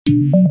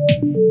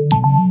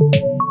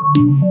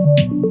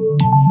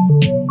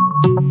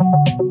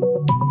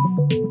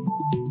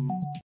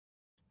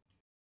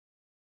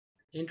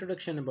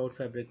Introduction about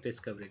Fabric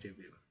Discovery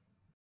Review.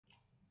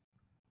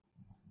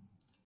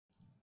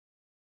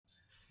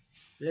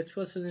 Let's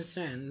first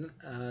understand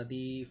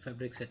the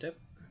Fabric setup,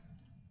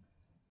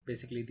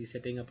 basically the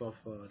setting up of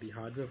the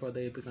hardware for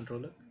the AP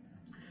controller.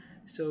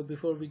 So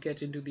before we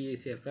get into the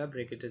ACI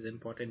Fabric, it is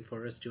important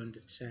for us to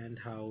understand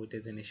how it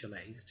is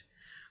initialized.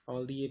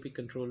 All the AP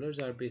controllers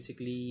are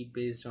basically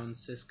based on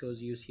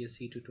Cisco's UCS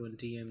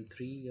C220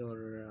 M3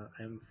 or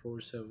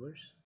M4 servers.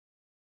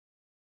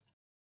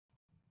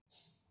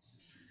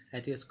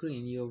 At your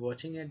screen, you are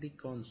watching at the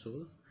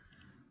console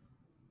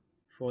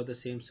for the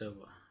same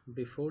server.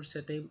 Before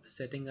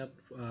setting up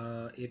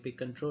APIC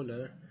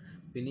controller,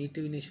 we need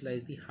to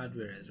initialize the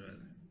hardware as well.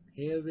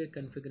 Here we are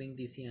configuring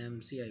the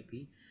CIMC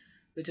IP,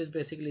 which is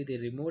basically the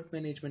remote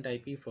management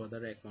IP for the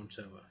rack mount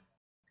server.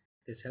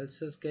 This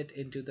helps us get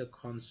into the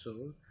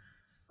console,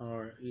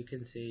 or you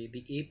can say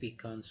the APIC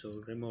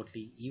console,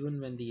 remotely,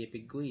 even when the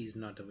APIC GUI is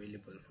not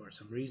available for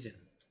some reason.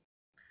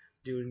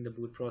 During the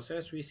boot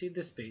process, we see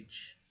this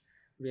page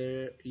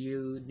where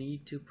you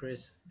need to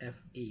press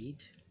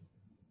F8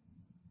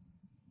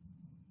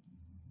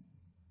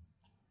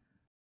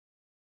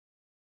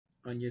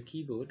 on your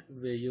keyboard,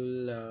 where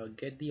you'll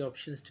get the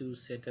options to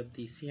set up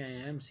the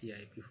CIMC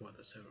IP for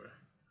the server.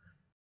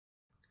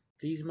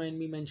 Please mind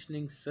me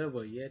mentioning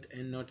server yet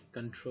and not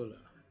controller.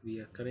 We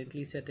are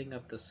currently setting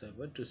up the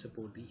server to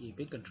support the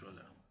AP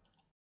controller.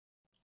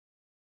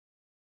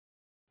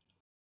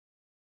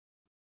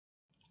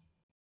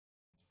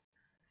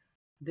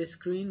 This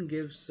screen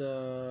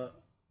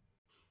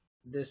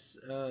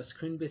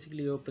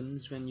basically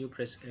opens when you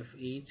press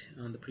F8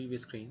 on the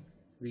previous screen.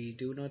 We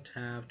do not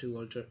have to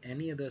alter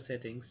any other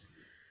settings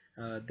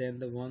than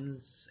the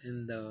ones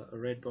in the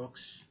red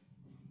box.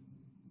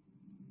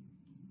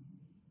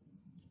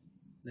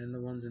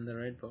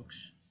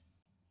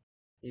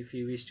 If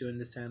you wish to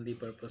understand the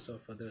purpose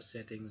of other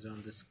settings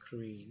on the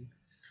screen,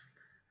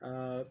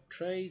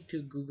 try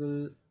to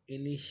Google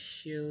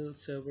initial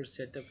server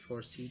setup for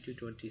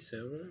C220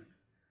 server.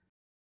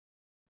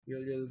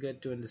 You'll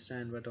get to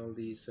understand what all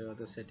these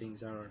other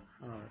settings are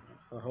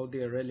how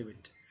they are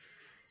relevant.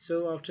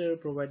 So after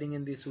providing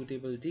in the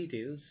suitable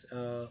details,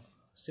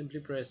 simply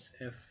press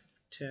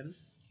F10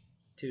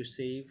 to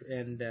save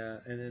and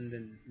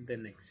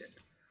then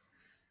exit.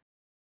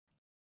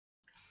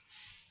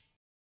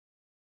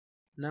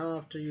 Now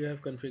after you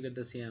have configured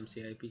the CIMC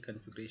IP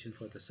configuration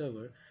for the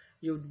server,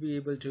 you would be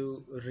able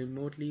to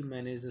remotely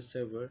manage the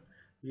server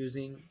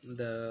using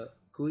the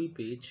GUI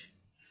page,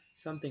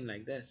 something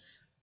like this.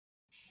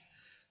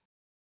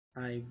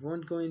 I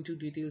won't go into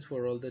details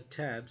for all the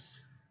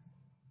tabs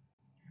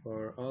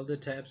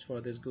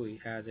for this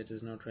GUI, as it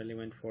is not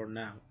relevant for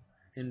now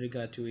in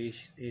regard to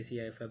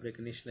ACI Fabric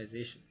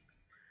initialization.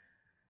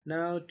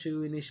 Now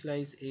to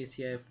initialize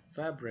ACI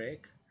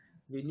Fabric,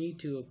 we need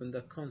to open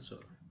the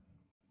console.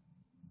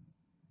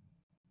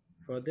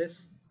 For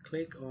this,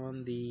 click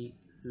on the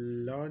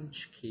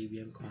Launch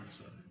KVM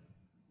console.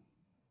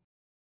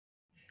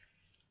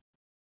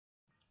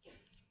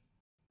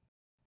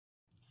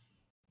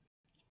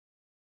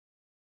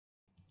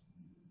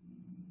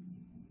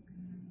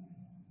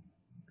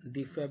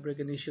 The Fabric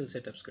initial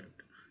setup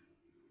script.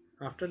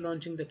 After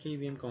launching the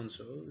KVM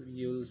console,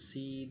 you'll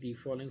see the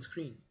following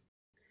screen.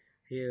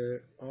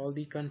 Here, all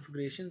the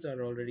configurations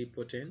are already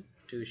put in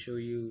to show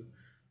you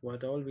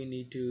what all we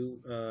need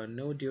to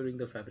know during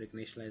the Fabric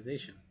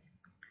initialization.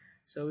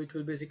 So it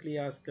will basically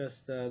ask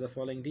us the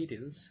following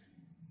details.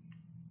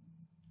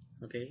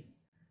 Okay,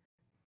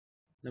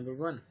 number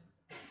 1,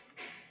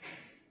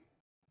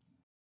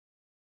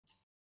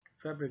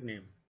 fabric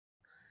name.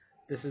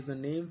 This is the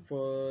name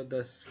for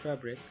this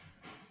fabric,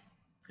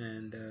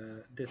 and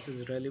this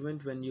is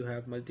relevant when you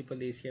have multiple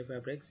ACI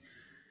fabrics,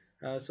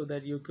 so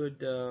that you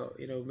could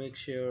make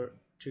sure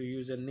to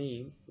use a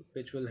name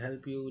which will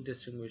help you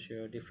distinguish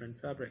your different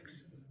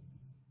fabrics.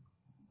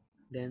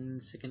 Then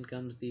second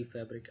comes the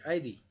fabric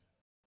ID.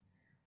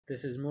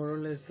 This is more or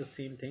less the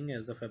same thing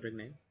as the fabric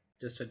name,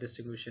 just a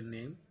distinguishing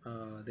name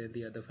than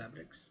the other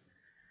fabrics.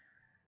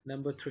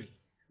 Number 3,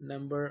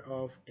 number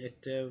of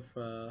active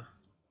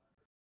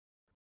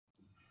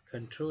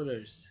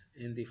controllers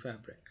in the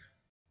fabric.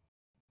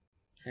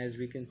 As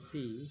we can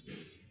see,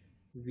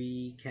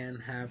 we can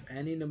have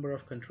any number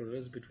of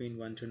controllers between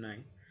 1 to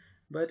 9,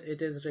 but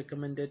it is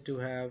recommended to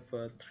have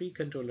 3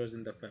 controllers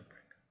in the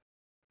fabric.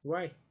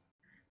 Why?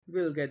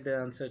 We'll get the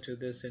answer to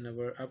this in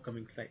our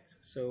upcoming slides.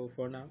 So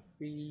for now,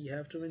 we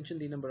have to mention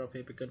the number of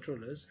APIC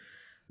controllers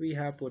we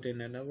have put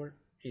in our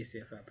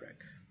ACI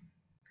Fabric.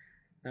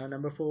 Now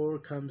number 4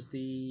 comes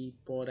the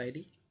pod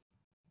ID.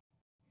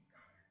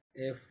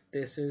 If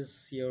this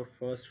is your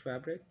first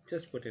fabric,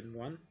 just put in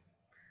 1.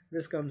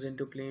 This comes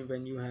into play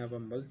when you have a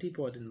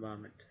multi-pod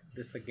environment.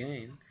 This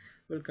again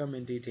will come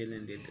in detail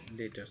in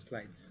later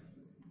slides.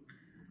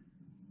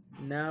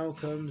 Now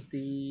comes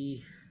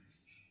the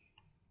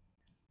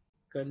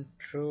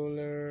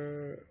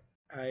controller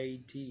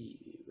ID.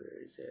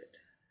 Where is it?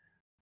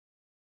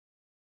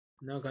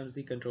 Now comes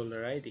the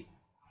controller ID.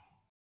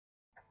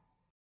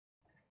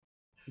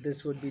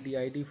 This would be the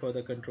ID for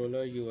the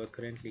controller you are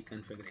currently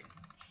configuring.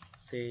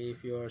 Say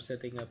if you are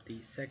setting up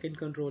the second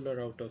controller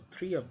out of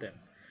three of them,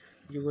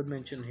 you would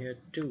mention here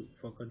 2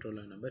 for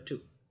controller number 2.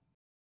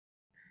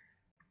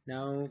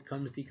 Now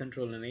comes the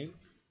controller name.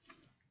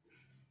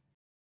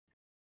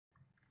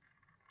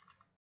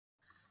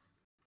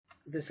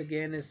 This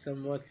again is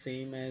somewhat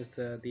same as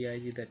the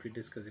IG that we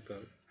discussed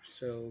above.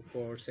 So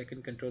for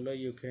second controller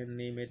you can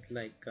name it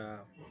like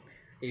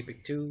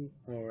APIC 2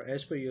 or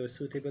as per your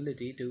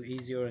suitability to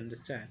easier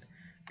understand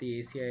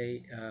the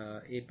ACI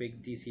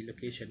APIC DC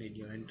location in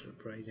your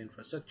enterprise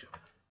infrastructure.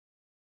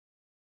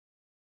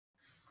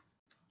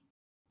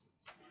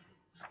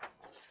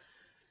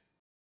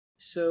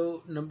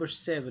 So number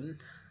 7,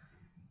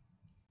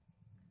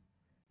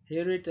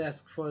 here it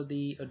asks for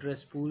the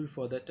address pool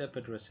for the TAP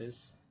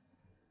addresses,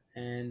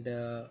 and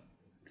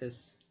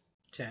this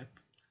TAP,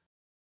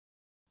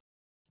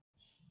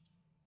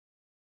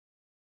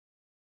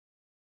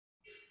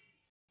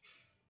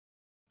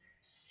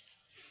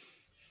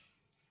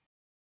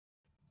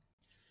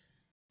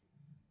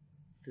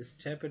 this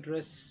TAP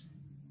address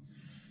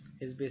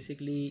is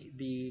basically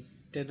the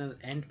internal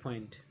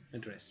endpoint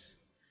address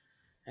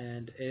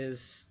and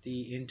is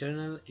the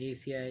internal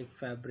ACI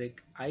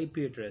Fabric IP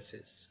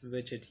addresses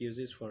which it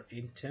uses for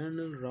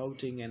internal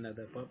routing and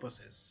other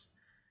purposes.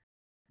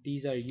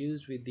 These are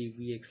used with the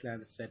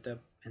VXLAN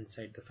setup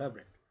inside the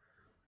fabric.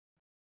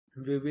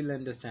 We will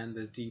understand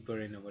this deeper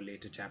in our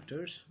later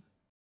chapters.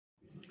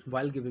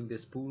 While giving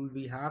this pool,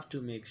 we have to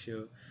make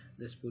sure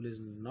this pool is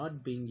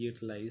not being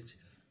utilized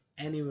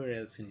anywhere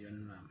else in your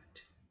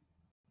environment.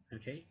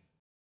 Okay.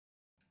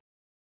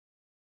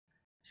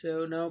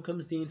 So now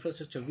comes the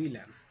infrastructure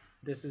VLAN.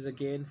 This is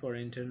again for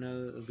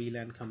internal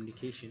VLAN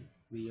communication.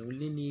 We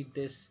only need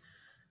this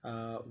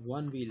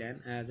one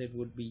VLAN as it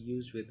would be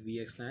used with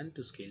VXLAN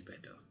to scale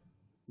better.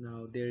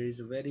 Now there is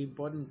a very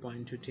important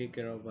point to take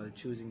care of while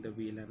choosing the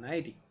VLAN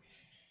ID.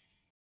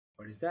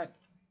 What is that?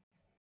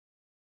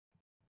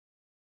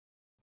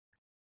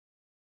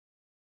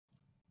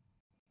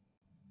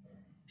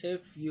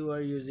 If you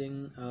are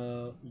using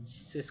a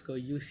Cisco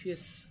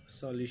UCS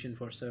solution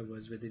for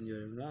servers within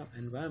your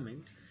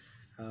environment,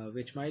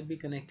 which might be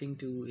connecting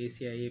to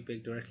ACI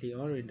APIC directly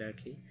or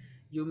indirectly,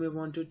 you may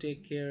want to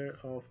take care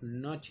of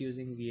not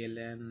using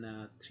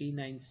VLAN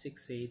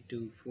 3968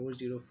 to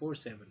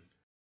 4047,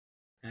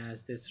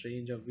 as this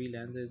range of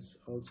VLANs is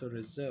also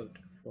reserved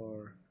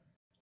for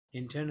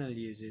internal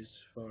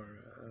uses for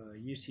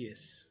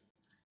UCS.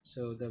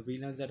 So the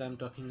VLANs that I'm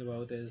talking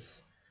about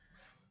is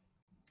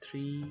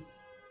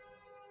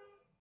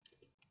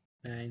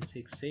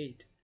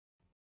 3968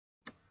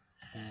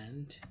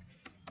 and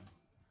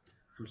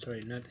I'm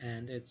sorry, not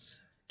and, it's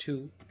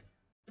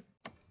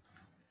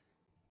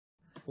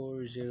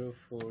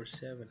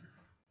 24047.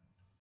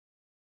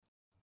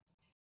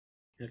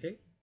 Okay,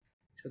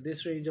 so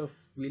this range of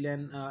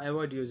VLAN,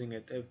 avoid using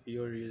it if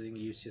you're using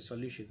UCS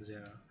solutions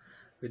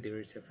with the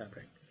ACI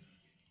Fabric.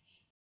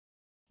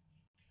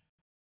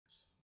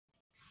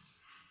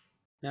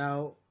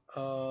 Now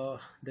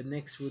the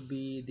next would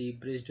be the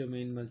bridge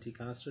domain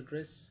multicast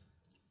address.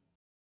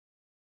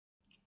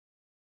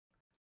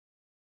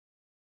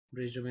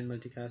 Bridge domain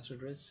multicast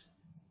address.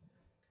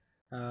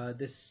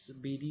 This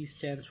BD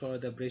stands for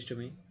the bridge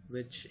domain,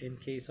 which in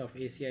case of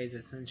ACI is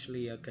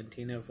essentially a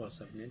container for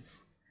subnets.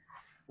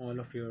 All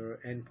of your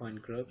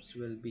endpoint groups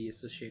will be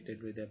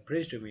associated with a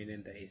bridge domain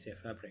in the ACI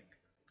fabric,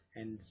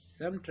 and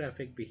some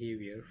traffic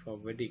behavior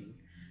forwarding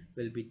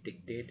will be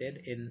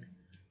dictated in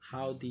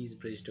how these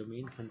bridge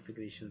domain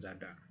configurations are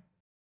done.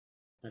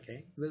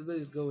 Okay,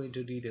 we'll go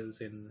into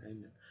details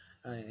in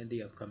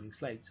the upcoming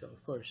slides. So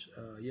of course,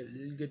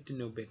 you'll get to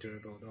know better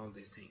about all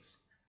these things.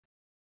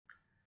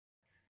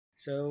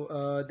 So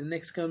the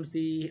next comes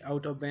the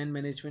out of band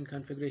management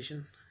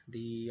configuration.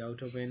 The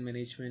out of band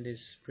management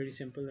is pretty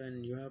simple,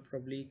 and you have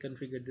probably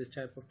configured this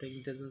type of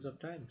thing dozens of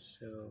times.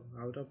 So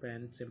out of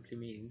band simply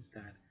means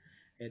that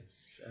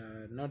it's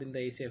not in the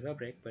ACI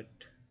fabric but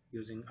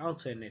using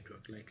outside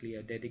network, likely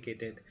a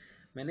dedicated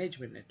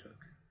management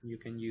network. You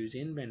can use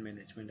in-band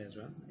management as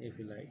well if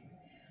you like.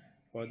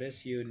 For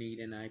this you need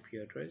an IP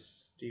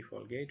address,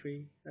 default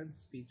gateway, and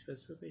speed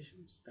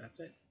specifications. That's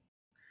it.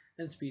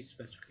 And speed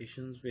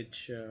specifications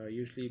which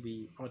usually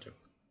be auto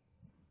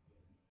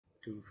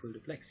to full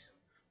duplex.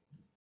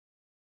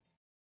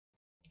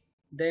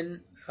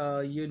 Then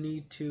you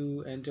need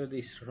to enter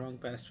the strong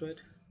password,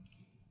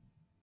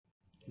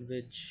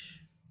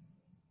 which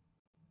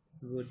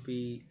would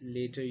be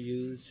later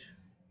used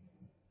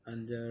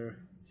under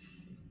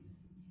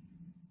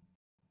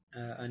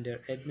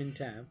under admin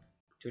tab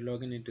to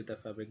log in into the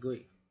Fabric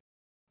GUI.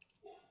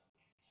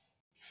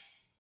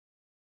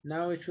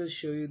 Now it will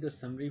show you the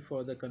summary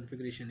for the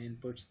configuration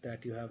inputs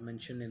that you have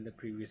mentioned in the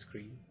previous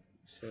screen.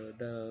 So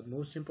the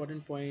most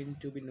important point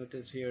to be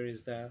noticed here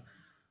is the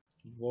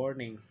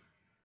warning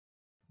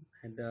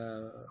at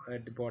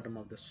the bottom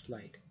of the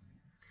slide.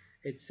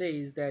 It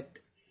says that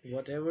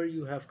whatever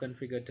you have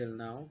configured till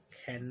now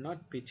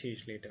cannot be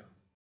changed later.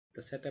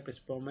 The setup is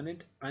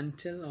permanent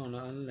until or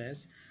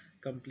unless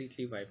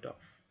completely wiped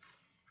off.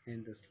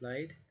 In the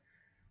slide,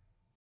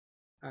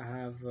 I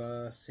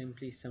have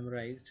simply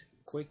summarized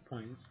quick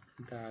points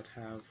that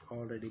have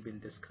already been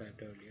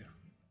described earlier.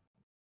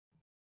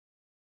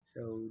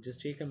 So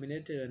just take a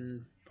minute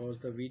and pause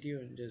the video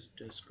and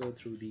just go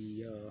through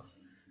the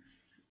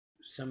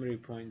summary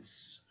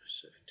points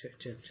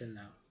till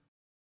now.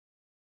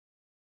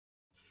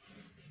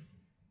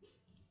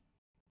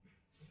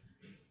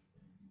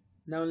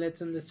 Now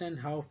let's understand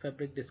how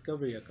fabric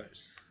discovery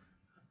occurs.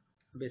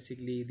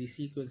 Basically, the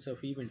sequence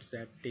of events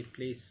that take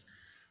place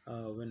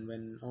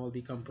when all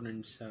the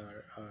components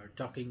are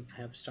talking,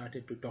 have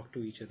started to talk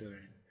to each other,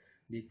 and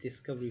the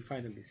discovery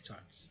finally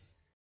starts.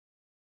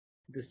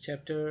 This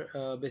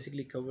chapter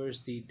basically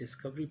covers the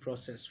discovery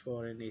process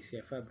for an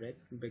ACI fabric,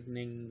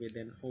 beginning with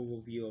an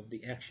overview of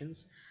the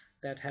actions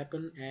that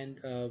happen and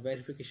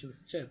verification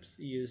steps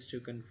used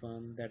to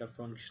confirm that a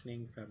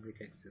functioning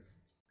fabric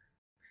exists.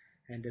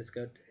 And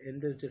in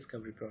this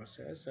discovery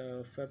process,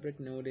 a fabric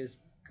node is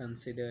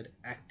considered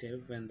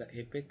active when the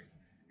APIC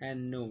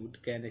and node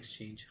can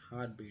exchange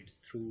heartbeats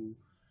through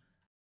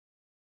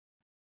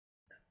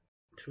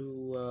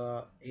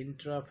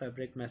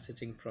intra-fabric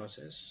messaging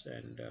process,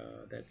 and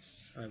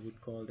that's, I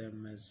would call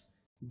them as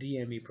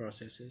DME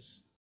processes.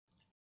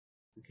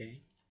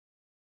 Okay,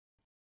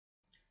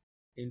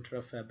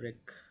 intra-fabric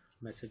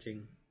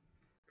messaging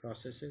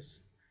processes.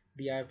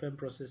 The IFM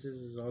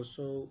processes is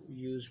also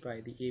used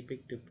by the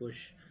APIC to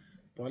push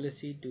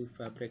policy to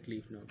fabric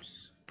leaf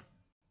nodes.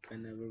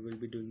 Whenever we'll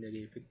be doing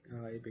the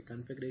APIC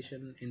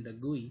configuration in the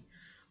GUI,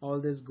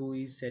 all these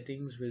GUI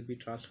settings will be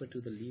transferred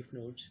to the leaf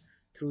nodes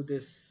through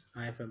this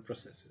IFM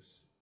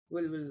processes.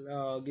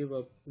 We'll give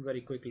a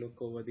very quick look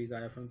over these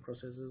IFM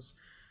processes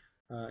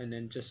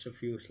in just a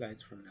few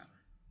slides from now.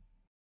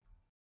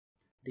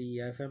 The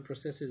IFM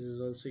processes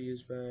is also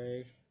used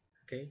by,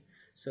 okay,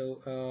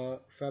 so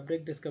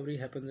fabric discovery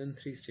happens in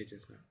 3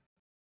 stages now.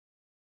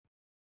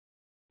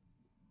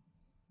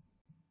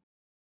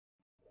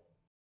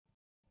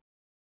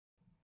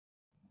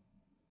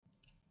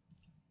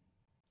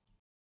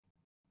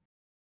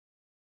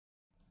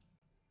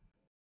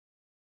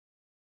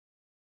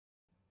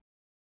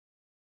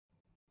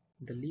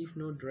 The leaf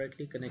node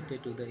directly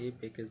connected to the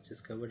APIC is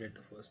discovered at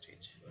the first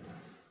stage.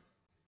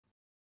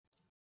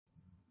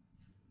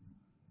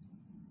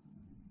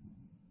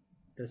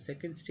 The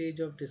second stage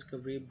of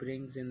discovery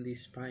brings in the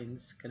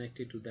spines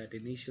connected to that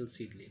initial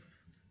seed leaf.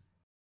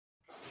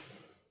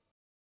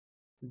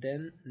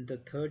 Then the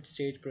third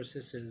stage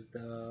processes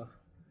the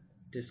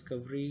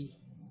discovery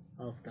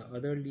of the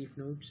other leaf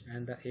nodes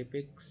and the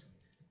apex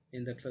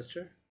in the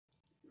cluster.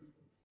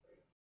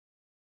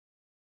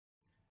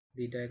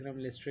 The diagram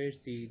illustrates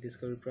the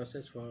discovery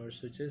process for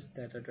switches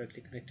that are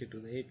directly connected to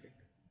the APIC.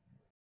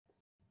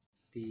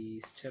 The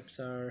steps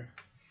are: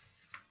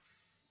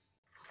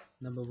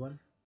 number 1,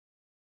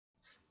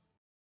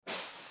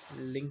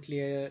 link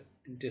layer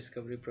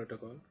discovery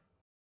protocol,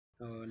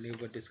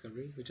 neighbor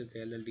discovery, which is the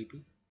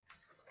LLDP.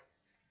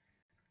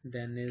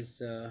 Then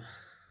is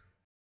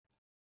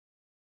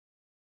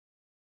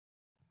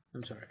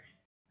I'm sorry,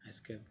 I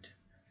skipped.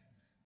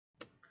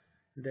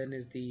 Then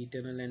is the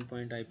tunnel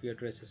endpoint IP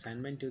address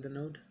assignment to the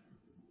node.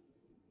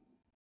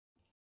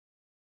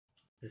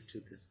 Let's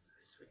do this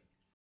way.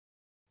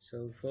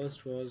 So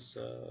first was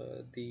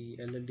the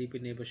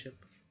LLDP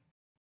neighborship.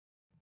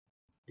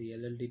 The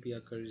LLDP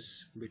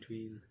occurs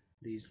between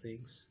these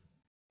links,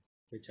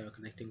 which are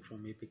connecting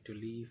from APIC to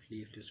leaf,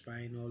 leaf to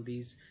spine. All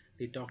these,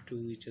 they talk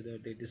to each other,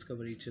 they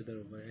discover each other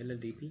over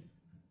LLDP.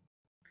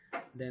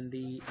 Then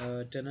the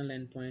tunnel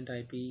endpoint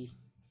IP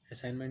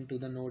assignment to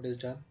the node is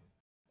done.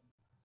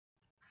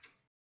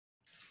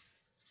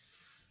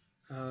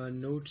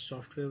 Node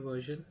software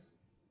version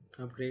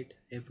upgrade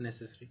if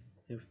necessary.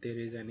 If there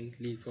is any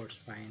leaf or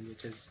spine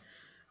which is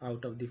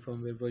out of the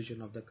firmware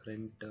version of the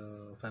current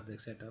fabric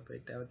setup,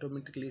 it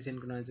automatically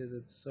synchronizes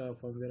its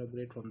firmware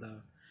upgrade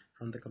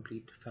from the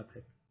complete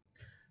fabric.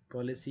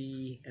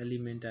 Policy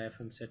element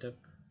IFM setup,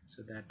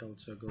 so that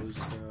also goes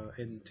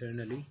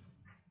internally.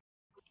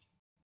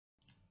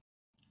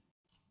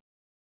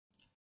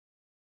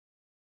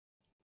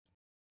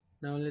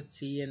 Now let's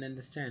see and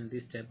understand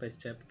the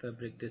step-by-step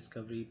fabric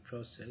discovery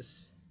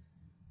process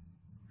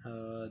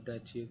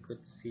that you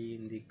could see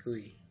in the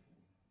GUI.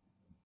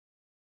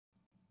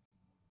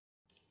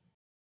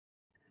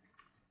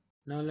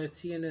 Now let's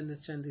see and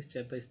understand the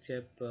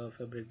step-by-step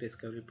fabric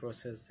discovery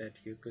process that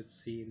you could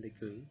see in the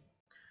GUI.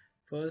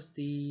 First,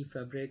 the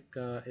fabric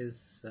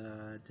is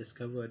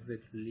discovered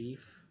with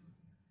leaf,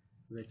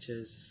 which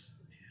is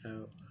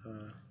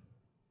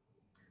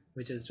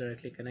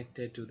directly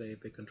connected to the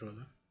APIC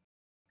controller.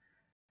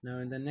 Now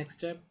in the next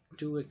step,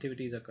 2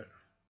 activities occur.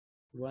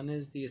 One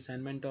is the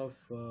assignment of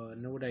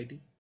node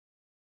ID.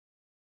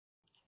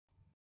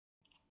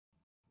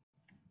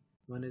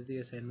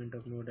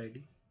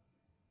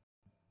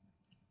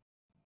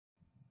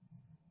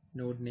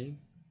 Node name,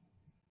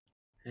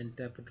 and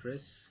tap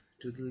address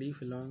to the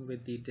leaf, along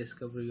with the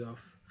discovery of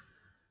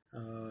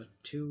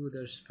 2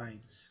 other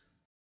spines.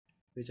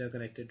 which are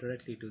connected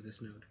directly to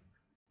this node.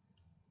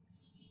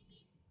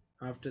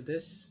 After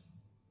this,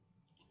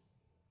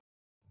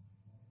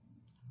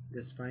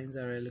 the spines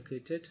are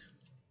allocated,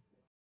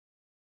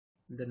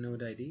 the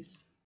node IDs,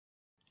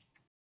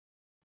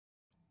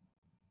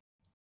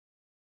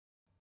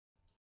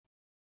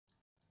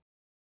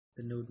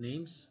 the node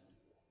names,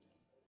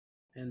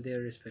 and their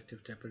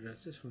respective TAP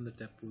addresses from the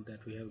TAP pool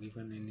that we have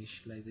given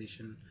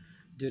initialization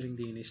during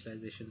the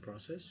initialization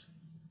process,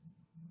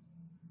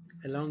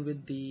 along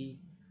with the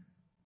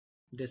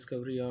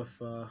discovery of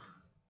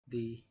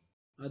the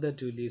other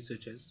two leaf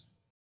switches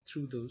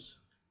through those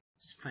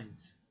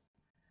spines.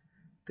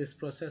 This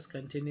process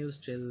continues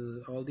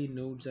till all the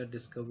nodes are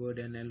discovered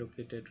and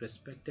allocated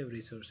respective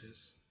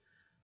resources.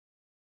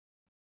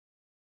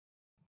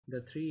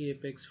 The three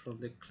apex form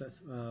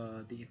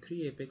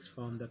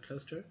the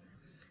cluster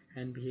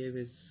and behave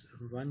as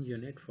one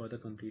unit for the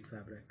complete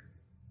fabric.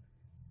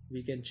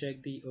 We can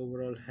check the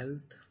overall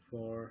health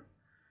for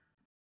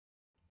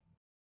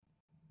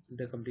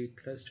the complete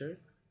cluster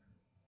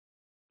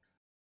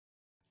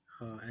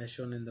as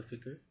shown in the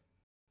figure.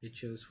 It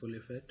shows fully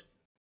fit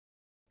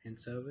in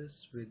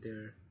service with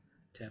their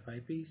TAP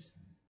IPs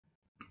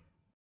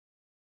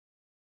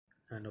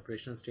and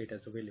operational state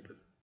as available.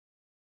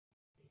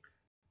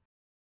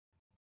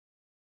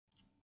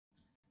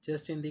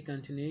 Just in the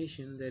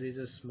continuation, there is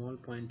a small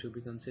point to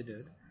be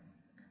considered,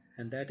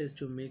 and that is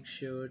to make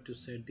sure to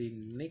set the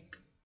NIC,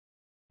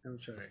 and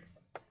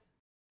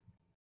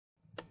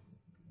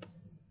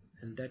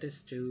that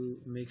is to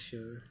make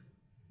sure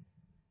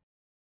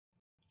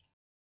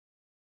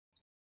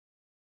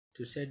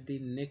to set the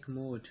NIC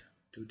mode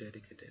to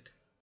dedicated.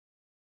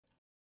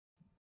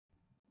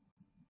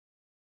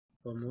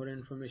 For more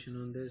information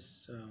on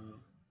this,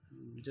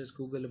 just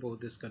Google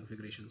about this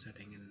configuration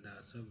setting in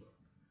the server.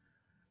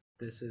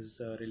 This is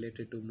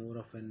related to more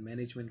of a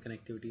management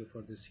connectivity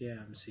for the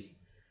CIMC.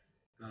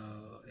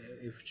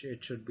 If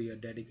it should be a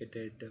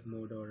dedicated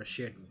mode or a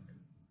shared mode.